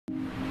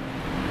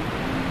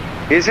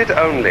Is it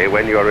only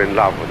when you're in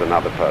love with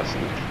another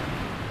person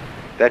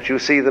that you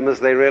see them as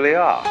they really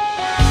are?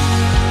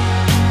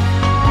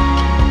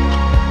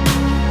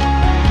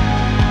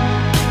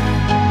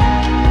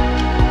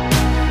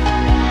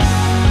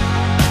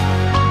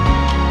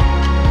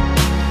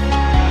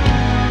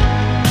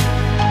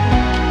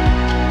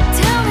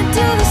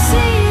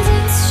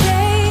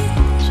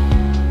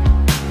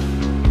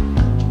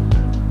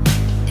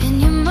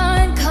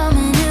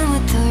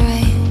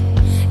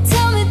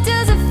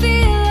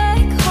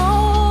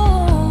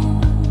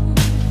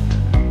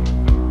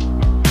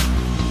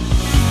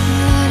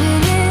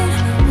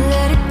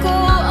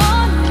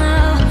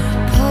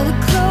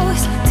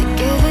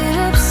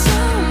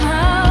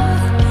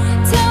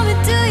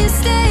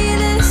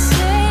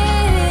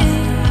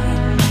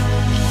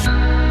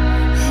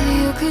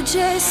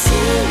 Just see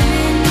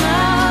me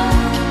now.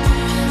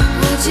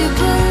 Would you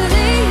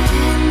believe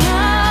it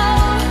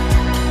now?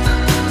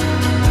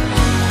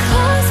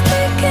 Cause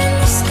breaking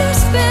the sky,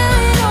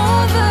 spilling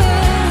over.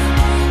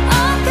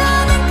 I'm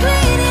coming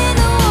clean in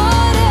the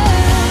water.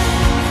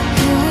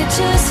 You were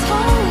just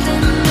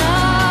holding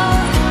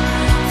out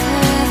for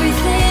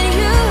everything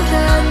you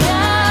got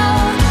now.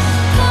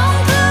 Come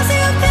closer,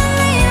 you can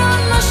lean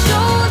on my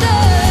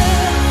shoulder.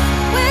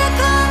 We're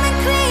coming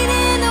clean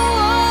in the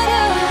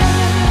water.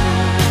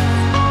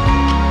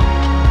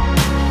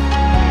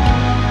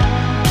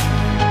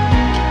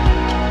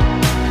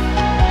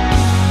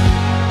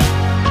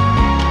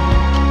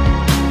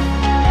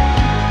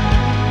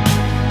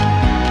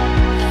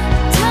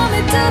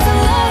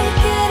 Doesn't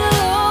like it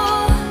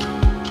alone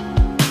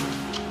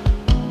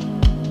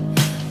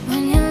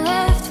when you're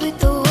left with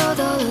the world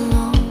all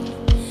alone.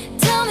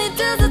 Tell me,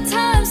 does the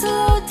time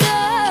slow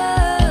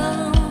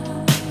down?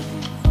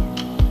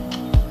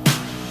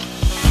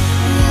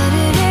 Let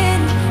it in,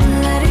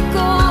 let it go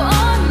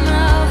on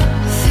now.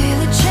 Feel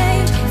the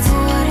change to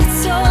what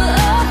it's all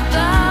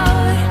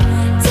about.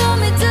 Tell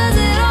me, does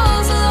it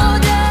all slow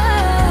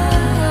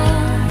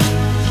down?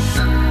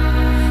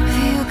 If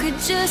you could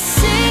just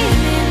see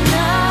me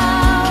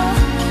now,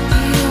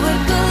 you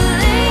would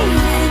believe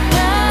it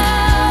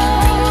now.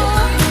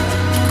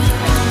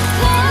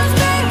 Clouds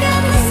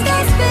breaking, the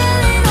sky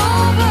spilling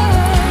over.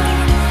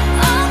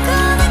 I'm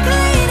coming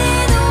clean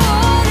in the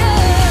water.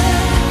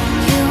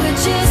 You were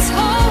just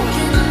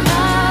holding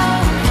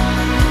out.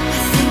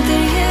 I think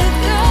that you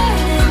got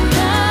it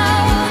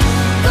now.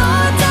 Go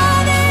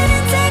dive in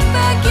and take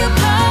back your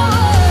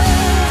power.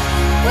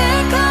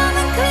 We're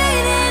coming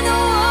clean in the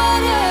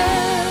water.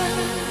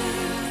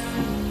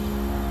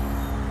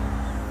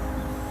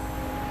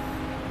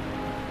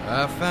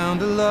 I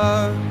found a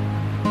love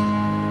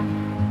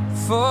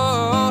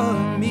for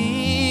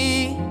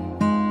me.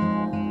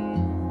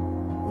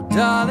 Well,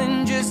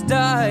 darling, just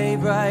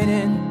dive right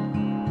in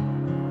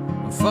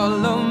and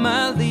follow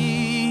my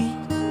lead.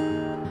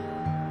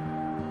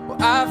 Well,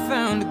 I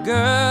found a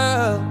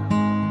girl,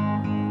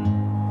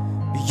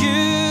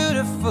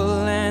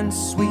 beautiful and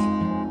sweet.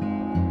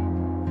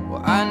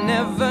 Well, I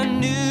never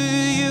knew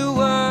you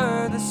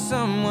were the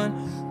someone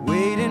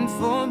waiting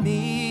for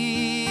me.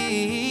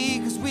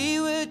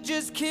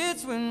 Just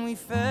kids when we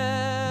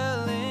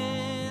fell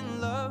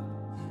in love,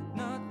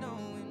 not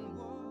knowing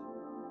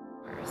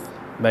what.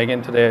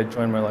 Megan, today I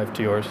join my life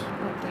to yours.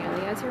 Not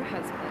merely as your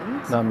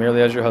husband. Not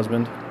merely as your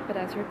husband. But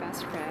as your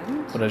best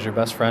friend. But as your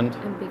best friend.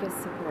 And biggest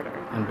supporter.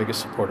 And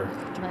biggest supporter.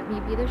 Let me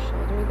be the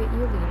shoulder that you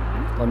lean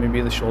on. Let me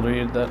be the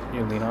shoulder that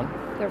you lean on.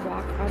 The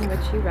rock on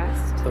which you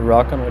rest. The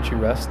rock on which you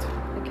rest.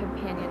 The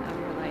companion of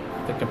your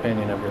life. The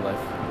companion of your life.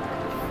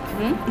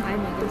 I,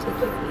 Megan, take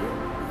you, Pete.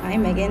 I,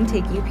 Megan,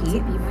 take you,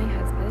 Pete. To be my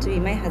husband. To be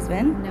my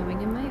husband.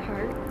 Knowing in my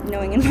heart.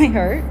 Knowing in my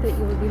heart. That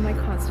you will be my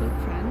constant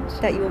friend.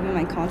 That you will be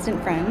my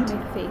constant friend.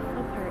 My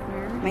faithful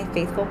partner. My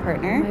faithful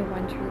partner. My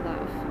one true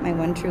love. My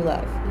one true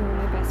love. You are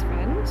my best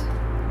friend.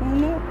 Oh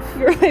no,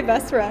 you're my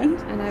best friend.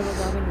 And I will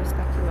love and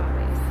respect you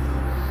always.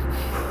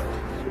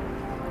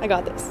 I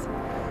got this.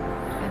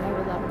 And I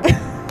will love and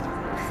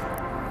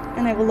respect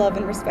And I will love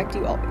and respect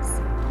you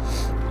always.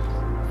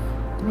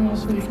 May I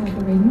please have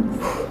the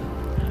rings?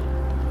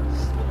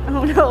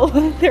 Oh no,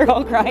 they're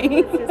all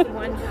crying. Just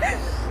one time.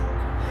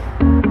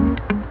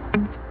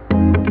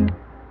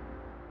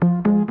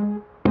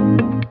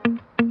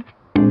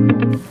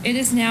 It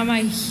is now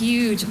my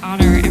huge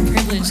honor and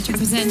privilege to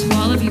present to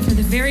all of you for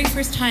the very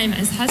first time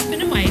as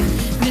husband and wife,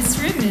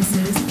 Mr. and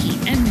Mrs.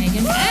 Pete and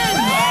Megan.